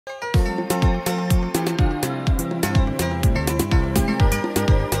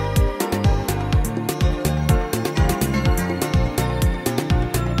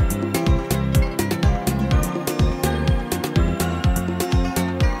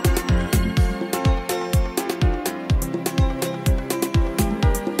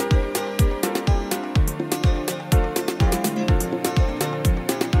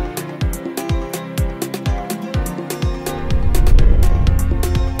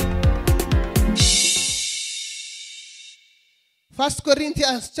1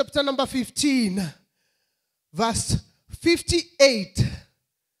 Corinthians chapter number 15, verse 58.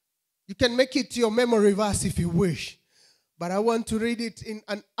 You can make it your memory verse if you wish. But I want to read it in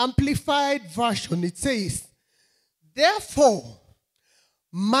an amplified version. It says, therefore,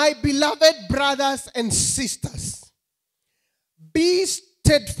 my beloved brothers and sisters, be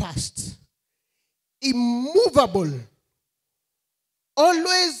steadfast, immovable,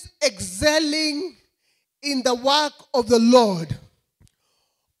 always excelling in the work of the Lord,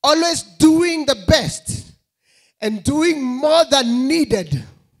 always doing the best and doing more than needed,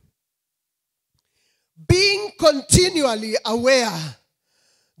 being continually aware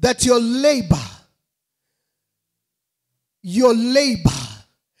that your labor,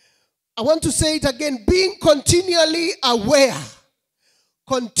 I want to say it again, being continually aware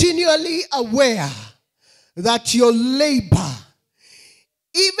that your labor,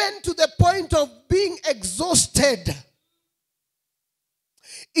 even to the point of being exhausted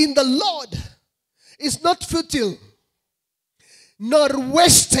in the Lord, is not futile nor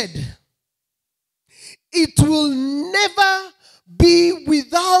wasted. It will never be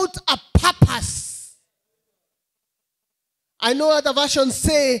without a purpose. I know other versions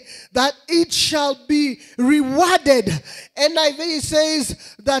say that it shall be rewarded. NIV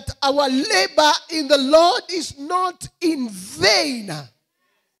says that our labor in the Lord is not in vain.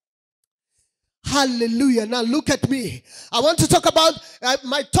 Hallelujah. Now look at me. I want to talk about,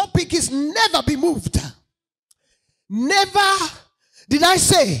 my topic is never be moved. Never, did I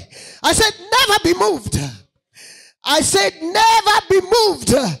say? I said never be moved. I said never be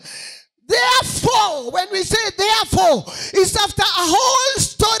moved. Therefore, when we say therefore, it's after a whole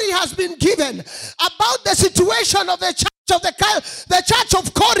story has been given about the situation of the church the church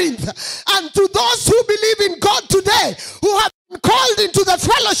of Corinth, and to those who believe in God today, who have been called into the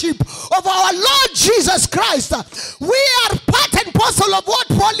fellowship of our Lord Jesus Christ. We are part and parcel of what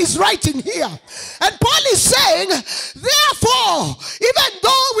Paul is writing here. And Paul is saying, therefore, even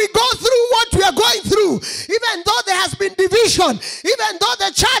though we go through what we are going through, even though there has been division, even though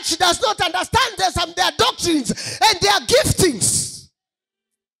the church does not understand their doctrines and their giftings,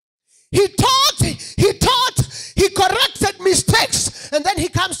 he taught, he corrected mistakes, and then he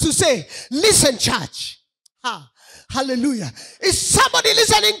comes to say, listen, church. Hallelujah. Is somebody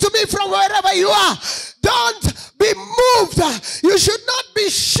listening to me from wherever you are? Don't be moved. You should not be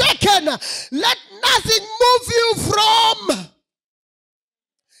shaken. Let nothing move you from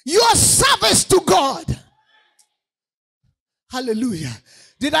your service to God. Hallelujah.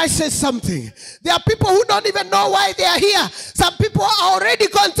 Did I say something? There are people who don't even know why they are here. Some people are already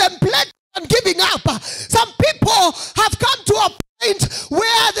contemplating and giving up. Some people have come to a point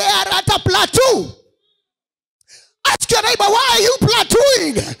where they are at a plateau. Ask your neighbor, why are you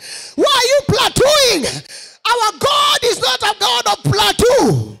plateauing? Why are you plateauing? Our God is not a God of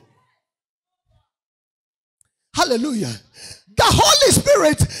plateau. Hallelujah. The Holy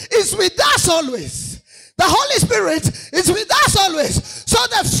Spirit is with us always. The Holy Spirit is with us always. So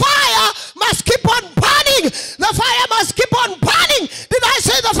the fire must keep on burning. The fire must keep on burning. Did I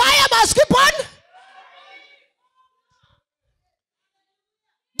say the fire must keep on?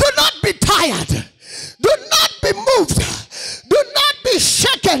 Do not be tired. Do not be moved. Do not be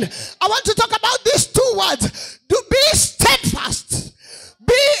shaken. I want to talk about these two words. To be steadfast.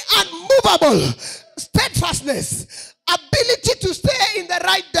 Be unmovable. Steadfastness. Ability to stay in the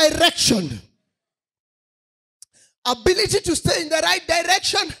right direction. Ability to stay in the right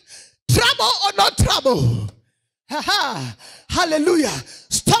direction. Trouble or no trouble. Hallelujah.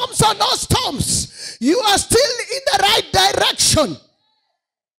 Storms or no storms. You are still in the right direction.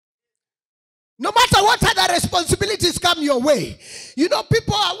 No matter what other responsibilities come your way. You know,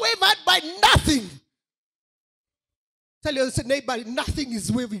 people are wavered by nothing. Tell your neighbor, nothing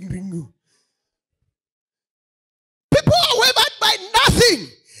is wavering you. People are wavered by nothing.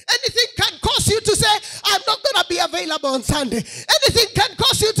 Anything can cause you to say, I'm not going to be available on Sunday. Anything can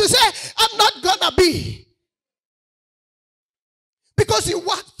cause you to say, I'm not going to be. Because you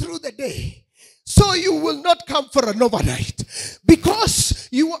work through the day. So you will not come for an overnight. Because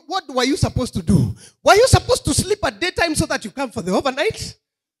what were you supposed to do? Were you supposed to sleep at daytime so that you come for the overnight?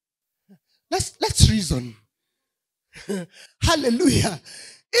 Let's reason. Hallelujah.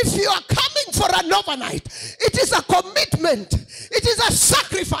 If you are coming for an overnight, it is a commitment. It is a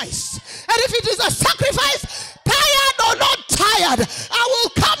sacrifice. And if it is a sacrifice, tired or not tired, I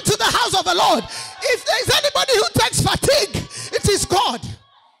will come to the house of the Lord. If there is anybody who takes fatigue, it is God.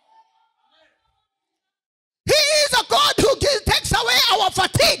 He is a God who takes away our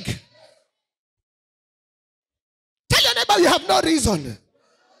fatigue. Tell your neighbor, you have no reason.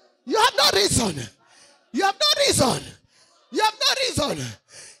 You have no reason. You have no reason. You have no reason.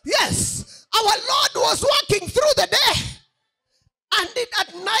 Yes, our Lord was walking through the day. And then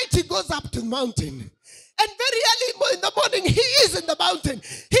at night he goes up to the mountain. And very early in the morning he is in the mountain.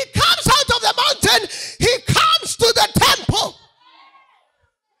 He comes out of the mountain. He comes to the temple.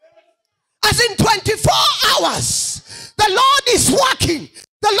 As in 24 hours, the Lord is working.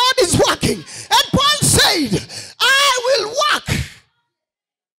 The Lord is working. And Paul said, I will work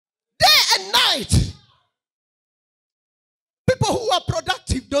day and night. People who are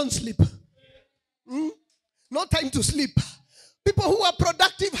productive don't sleep. No time to sleep. People who are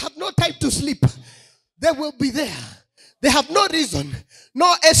productive have no time to sleep. They will be there. They have no reason,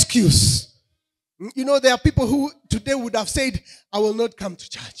 no excuse. You know, there are people who today would have said, I will not come to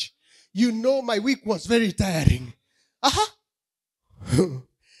church. You know, my week was very tiring.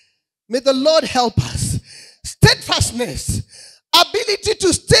 May the Lord help us. Steadfastness, ability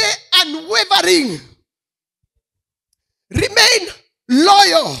to stay unwavering, remain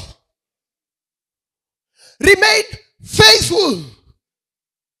loyal, remain faithful,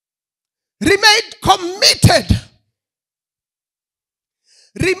 remain committed,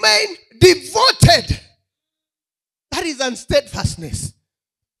 remain devoted. That is unsteadfastness.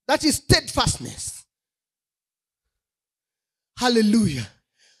 That is steadfastness. Hallelujah.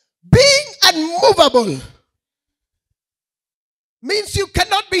 Being unmovable means you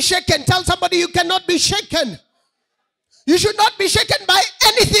cannot be shaken. Tell somebody you cannot be shaken. You should not be shaken by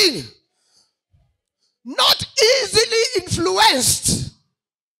anything. Not easily influenced.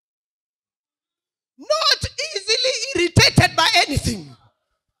 Not easily irritated by anything.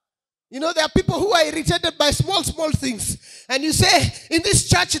 You know, there are people who are irritated by small things. And you say, in this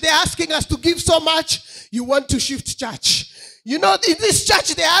church, they're asking us to give so much, you want to shift church. You know, in this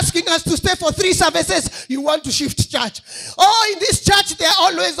church, they're asking us to stay for 3 services, you want to shift church. Oh, in this church, they're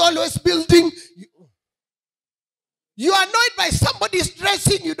always building. You are annoyed by somebody's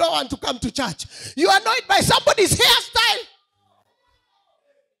dressing, you don't want to come to church. You are annoyed by somebody's hairstyle.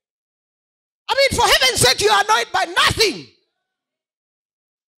 I mean, for heaven's sake, you are annoyed by nothing.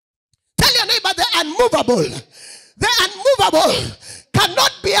 Tell your neighbor they're unmovable. The unmovable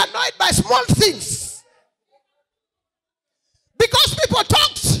cannot be annoyed by small things. Because people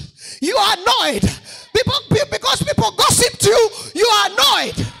talk, you are annoyed. Because people gossip to you, you are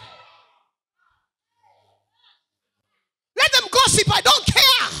annoyed. Let them gossip, I don't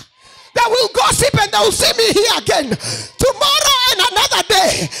care. They will gossip and they will see me here again. Tomorrow and another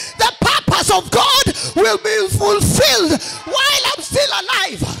day, the purpose of God will be fulfilled while I'm still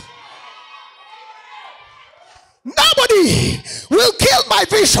alive. Nobody will kill my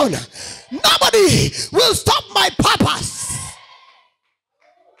vision. Nobody will stop my purpose.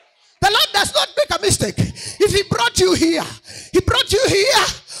 The Lord does not make a mistake. If he brought you here, he brought you here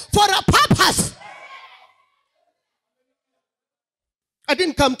for a purpose. I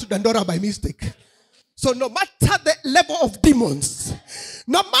didn't come to Dandora by mistake. So no matter the level of demons,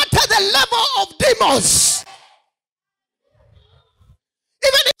 no matter the level of demons,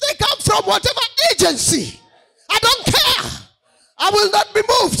 even if they come from whatever agency, I don't care. I will not be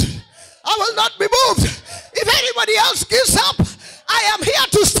moved. I will not be moved. If anybody else gives up, I am here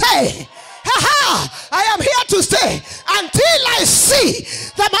to stay. I am here to stay until I see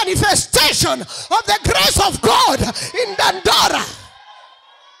the manifestation of the grace of God in Dandora.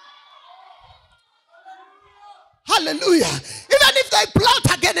 Hallelujah. Even if they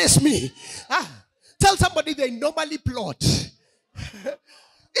plot against me, tell somebody they normally plot. Even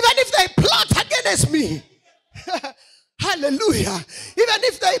if they plot against me, hallelujah. Even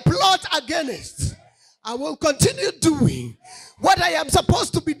if they plot against, I will continue doing what I am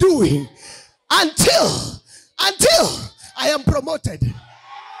supposed to be doing until I am promoted.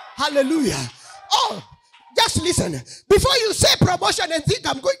 Hallelujah. Oh, just listen. Before you say promotion and think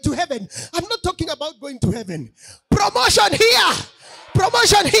I'm going to heaven, I'm not talking about going to heaven. Promotion here.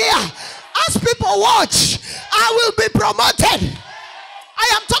 Promotion here. As people watch, I will be promoted.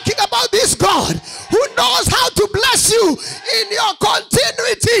 I am talking about this God who knows how to bless you in your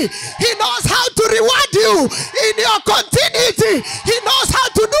continuity. He knows how to reward you in your continuity. He knows how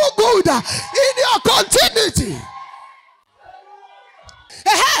to do good in your continuity.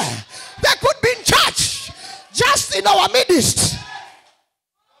 They could be in church, just in our midst.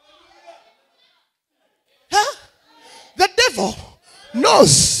 The devil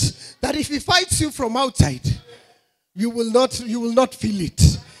knows that if he fights you from outside, you will not feel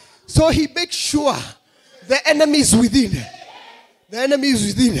it. So he makes sure the enemy is within. The enemy is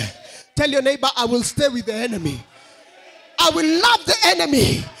within. Tell your neighbor, I will stay with the enemy. I will love the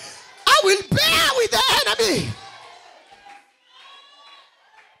enemy. I will bear with the enemy.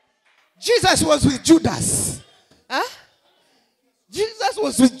 Jesus was with Judas.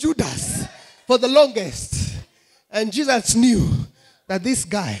 was with Judas for the longest. And Jesus knew that this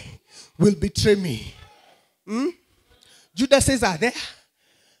guy will betray me. Judas says, are there?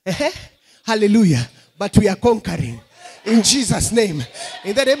 Hallelujah. But we are conquering. In Jesus' name.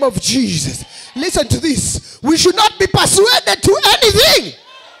 In the name of Jesus. Listen to this. We should not be persuaded to anything.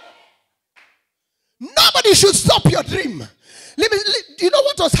 Nobody should stop your dream. You know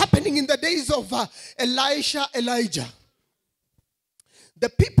what was happening in the days of Elijah? The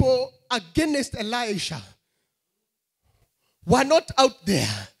people against Elisha were not out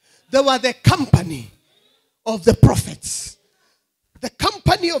there. They were the company of the prophets. The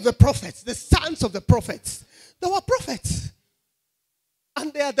company of the prophets, the sons of the prophets. They were prophets.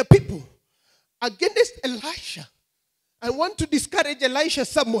 And they are the people against Elisha. I want to discourage Elisha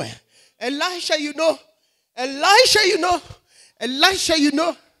somewhere. Elisha, you know,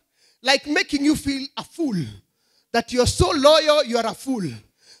 like making you feel a fool. That you're so loyal, you're a fool.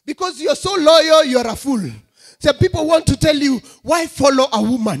 Because you're so loyal, you're a fool. Some people want to tell you, why follow a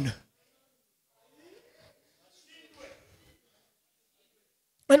woman?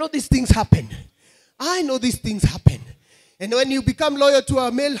 I know these things happen. And when you become loyal to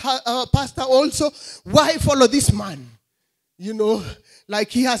a male pastor also, why follow this man? You know, like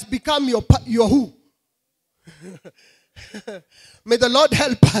he has become your who? May the Lord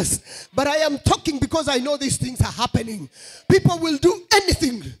help us. But I am talking because I know these things are happening. People will do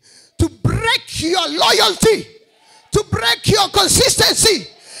anything to break your loyalty, to break your consistency,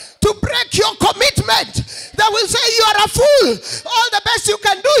 to break your commitment. They will say you are a fool. All the best you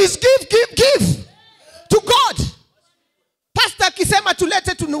can do is give to God. Pastor akisema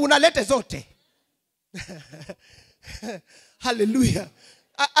tulete unalete zote. Hallelujah.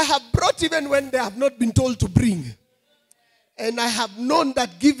 I have brought even when they have not been told to bring. And I have known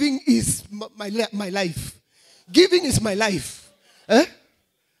that giving is my life. Giving is my life.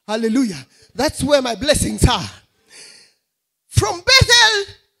 Hallelujah. That's where my blessings are. From Bethel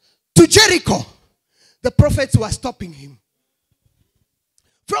to Jericho, the prophets were stopping him.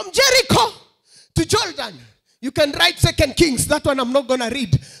 From Jericho to Jordan, you can write 2 Kings. That one I'm not going to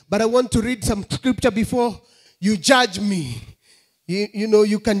read. But I want to read some scripture before you judge me. You know,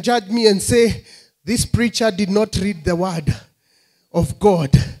 you can judge me and say, this preacher did not read the word of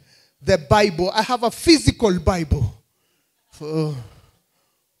God. The Bible. I have a physical Bible. For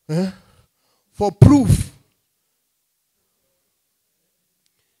proof.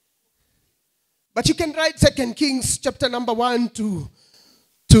 But you can write 2 Kings chapter number 1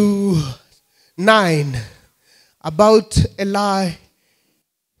 to 9 about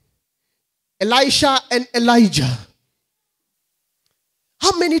Elisha and Elijah.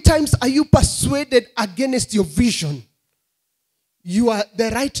 How many times are you persuaded against your vision? You are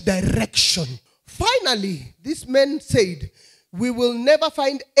the right direction. Finally, this man said, we will never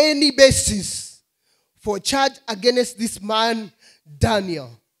find any basis for charge against this man,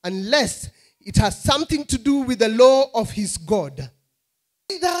 Daniel, unless it has something to do with the law of his God.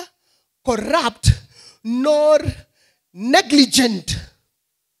 Neither corrupt nor negligent.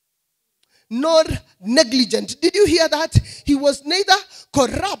 Nor negligent. Did you hear that? He was neither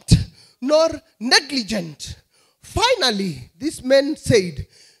corrupt nor negligent. Finally, this man said,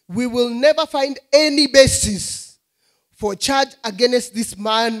 we will never find any basis for charge against this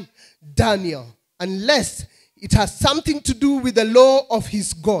man, Daniel, unless it has something to do with the law of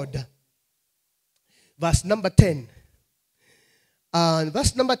his God. Verse number 10.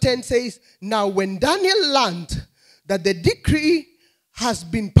 Verse number 10 says, now when Daniel learned that the decree has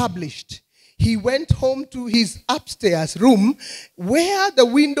been published, he went home to his upstairs room where the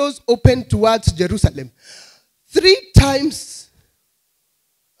windows opened towards Jerusalem. 3 times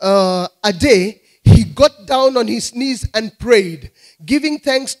a day, he got down on his knees and prayed, giving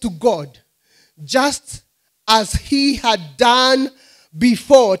thanks to God, just as he had done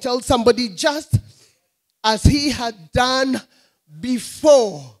before. Tell somebody, just as he had done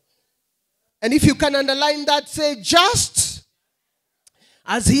before. And if you can underline that, say, just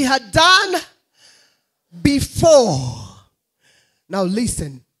as he had done before. Now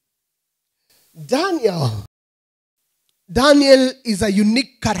listen. Daniel is a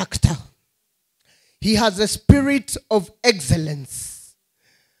unique character. He has a spirit of excellence.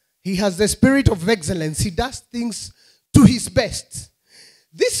 He has the spirit of excellence. He does things to his best.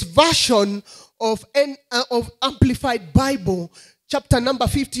 This version of Amplified Bible, chapter number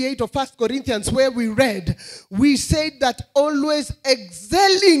 58 of 1 Corinthians, where we said that always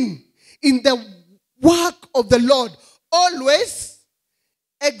excelling in the work of the Lord. Always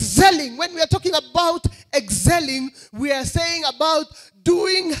excelling. When we are talking about excelling, we are saying about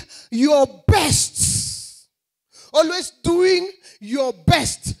doing your best. Always doing your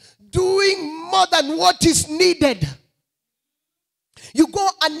best. Doing more than what is needed. You go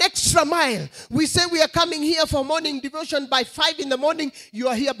an extra mile. We say we are coming here for morning devotion by 5 in the morning. You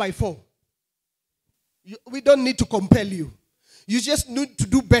are here by 4. We don't need to compel you. You just need to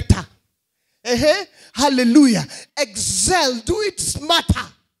do better. Hallelujah. Excel. Do it smarter.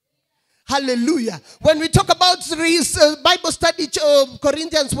 Hallelujah. When we talk about Bible study,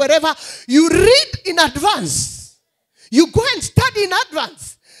 Corinthians, wherever, you read in advance. You go and study in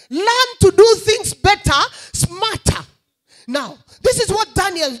advance. Learn to do things better, smarter. Now, this is what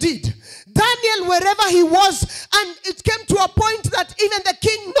Daniel did. Daniel, wherever he was, and it came to a point that even the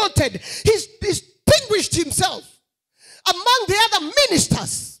king noted, he distinguished himself among the other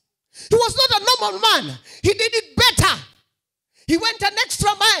ministers. He was not a normal man. He did it better. He went an extra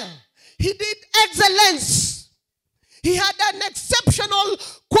mile. He did excellence. He had an exceptional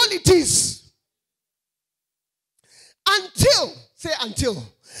qualities. Until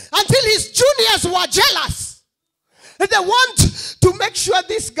his juniors were jealous. And they want to make sure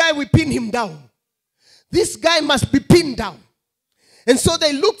this guy will pin him down. This guy must be pinned down. And so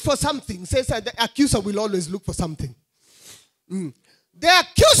they look for something. Says that the accuser will always look for something. The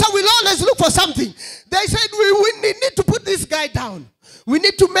accuser will always look for something. They said, we need to put this guy down. We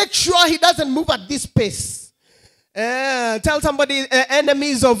need to make sure he doesn't move at this pace. Tell somebody,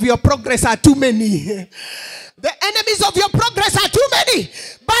 enemies of your progress are too many. The enemies of your progress are too many.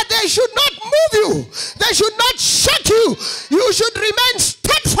 But they should not move you. They should not shake you. You should remain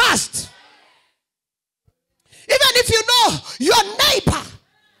steadfast. Even if you know your neighbor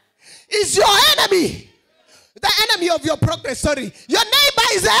is your enemy. The enemy of your progress, sorry. Your neighbor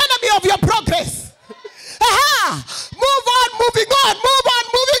is the enemy of your progress. Move on, moving on, move on,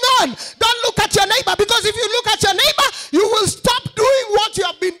 moving on. Don't look at your neighbor, because if you look at your neighbor, you will stop doing what you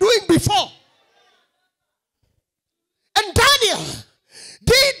have been doing before. And Daniel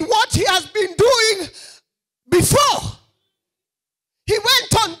did what he has been doing before. He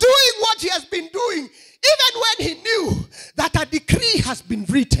went on doing what he has been doing, even when he knew that a decree has been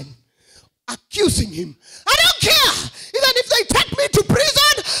written accusing him. I don't care. Even if they take me to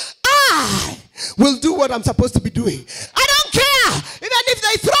prison, I will do what I'm supposed to be doing. I don't care. Even if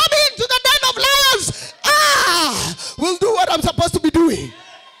they throw me into the den of lions, I will do what I'm supposed to be doing.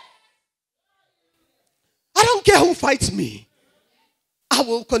 I don't care who fights me. I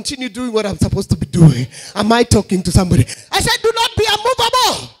will continue doing what I'm supposed to be doing. Am I talking to somebody? I said, do not be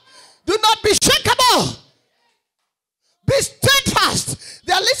immovable. Do not be shakeable. Be steadfast.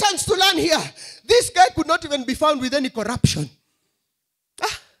 There are lessons to learn here. This guy could not even be found with any corruption.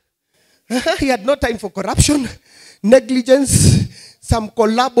 He had no time for corruption, negligence, some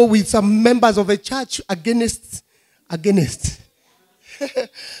collabo with some members of a church against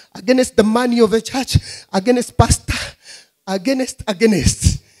the money of a church, against pastor, against.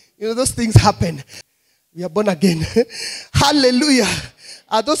 You know, those things happen. We are born again. Hallelujah.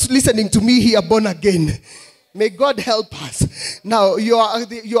 Are those listening to me here born again? May God help us. Now, your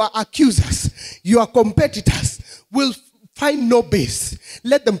accusers, your competitors will find no base.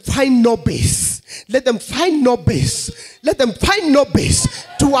 Let them find no base. Let them find no base. Let them find no base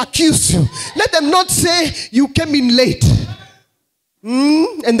to accuse you. Let them not say you came in late.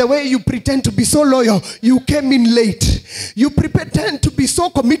 And the way you pretend to be so loyal, you came in late. You pretend to be so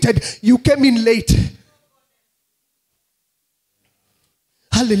committed, you came in late.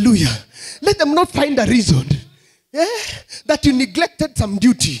 Hallelujah. Let them not find a reason that you neglected some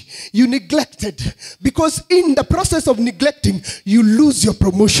duty. You neglected. Because in the process of neglecting, you lose your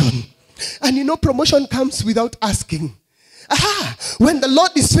promotion. And you know, promotion comes without asking. When the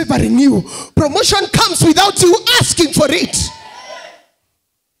Lord is favoring you, promotion comes without you asking for it.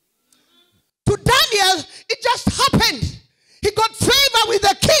 To Daniel, it just happened. He got favor with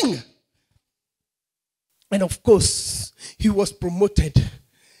the king. And of course, he was promoted.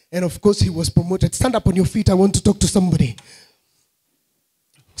 Stand up on your feet. I want to talk to somebody.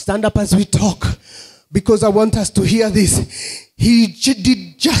 Stand up as we talk, because I want us to hear this. He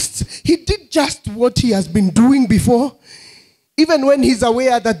did just what he has been doing before. Even when he's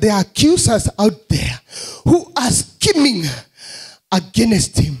aware that there are accusers out there who are scheming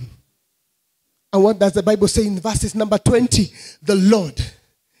against him. And what does the Bible say in verses number 20? The Lord,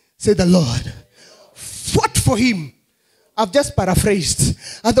 say the Lord, fought for him. I've just paraphrased.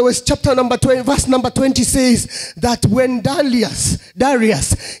 Otherwise, chapter number 20, verse number 20 says that when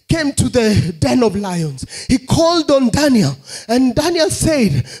Darius came to the den of lions, he called on Daniel. And Daniel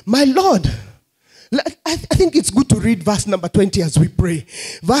said, my Lord, I think it's good to read verse number 20 as we pray.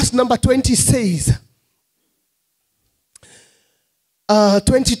 Verse number 20 says,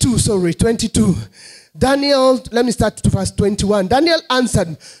 22. Daniel, let me start to verse 21. Daniel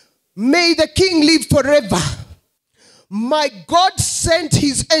answered, may the king live forever. My God sent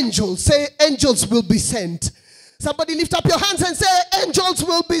his angels. Say, angels will be sent. Somebody lift up your hands and say, angels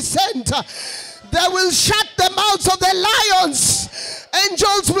will be sent. They will shut the mouths of the lions.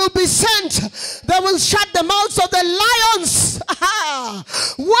 Angels will be sent. They will shut the mouths of the lions.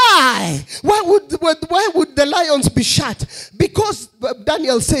 Why? Why would the lions be shut? Because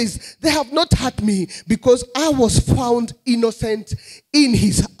Daniel says, they have not hurt me because I was found innocent in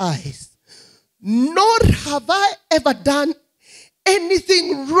his eyes. Nor have I ever done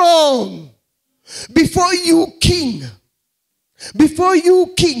anything wrong before you, king. Before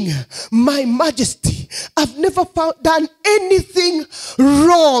you, king, my majesty, I've never done anything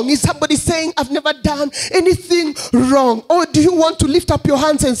wrong. Is somebody saying, I've never done anything wrong? Or do you want to lift up your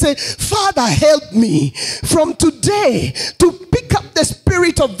hands and say, Father, help me from today to pick up the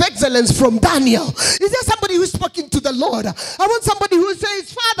spirit of excellence from Daniel? Is there somebody who's speaking to the Lord? I want somebody who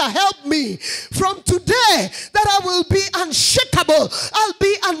says, Father, help me from today that I will be unshakable. I'll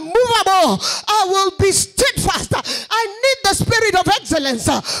be unmovable. I will be steadfast. I need the spirit of excellence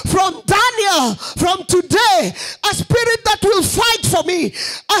from Daniel from today. A spirit that will fight for me.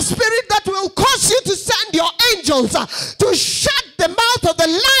 A spirit that will cause you to send your angels to shut the mouth of the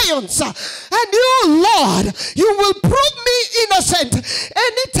lions. And you, Lord, you will prove me innocent.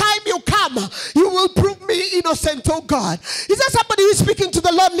 Anytime you come, you will prove me innocent, oh God. Is there somebody who is speaking to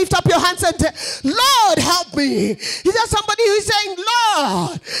the Lord? Lift up your hands and say, Lord, help me. Is there somebody who is saying,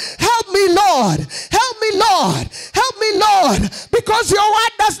 Lord, help me, Lord. Help me, Lord. Help me, Lord. Because your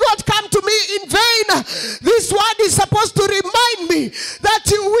word does not come to me in vain. This word is supposed to remind me that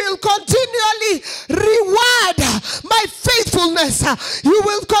you will continually reward my faithfulness. You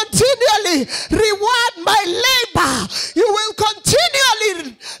will continually reward my labor. You will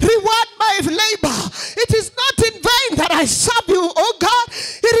continually reward my labor. It is not in vain that I serve you, oh God.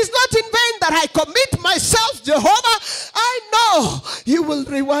 It is not in vain that I commit myself, Jehovah. I know you will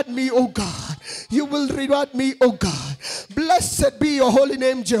reward me, oh God. You will reward me, oh God. Blessed be your holy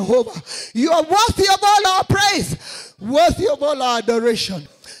name, Jehovah. You are worthy of all our praise, worthy of all our adoration.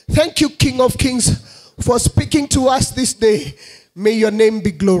 Thank you, King of Kings, for speaking to us this day. May your name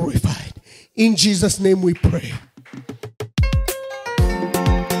be glorified. In Jesus' name we pray.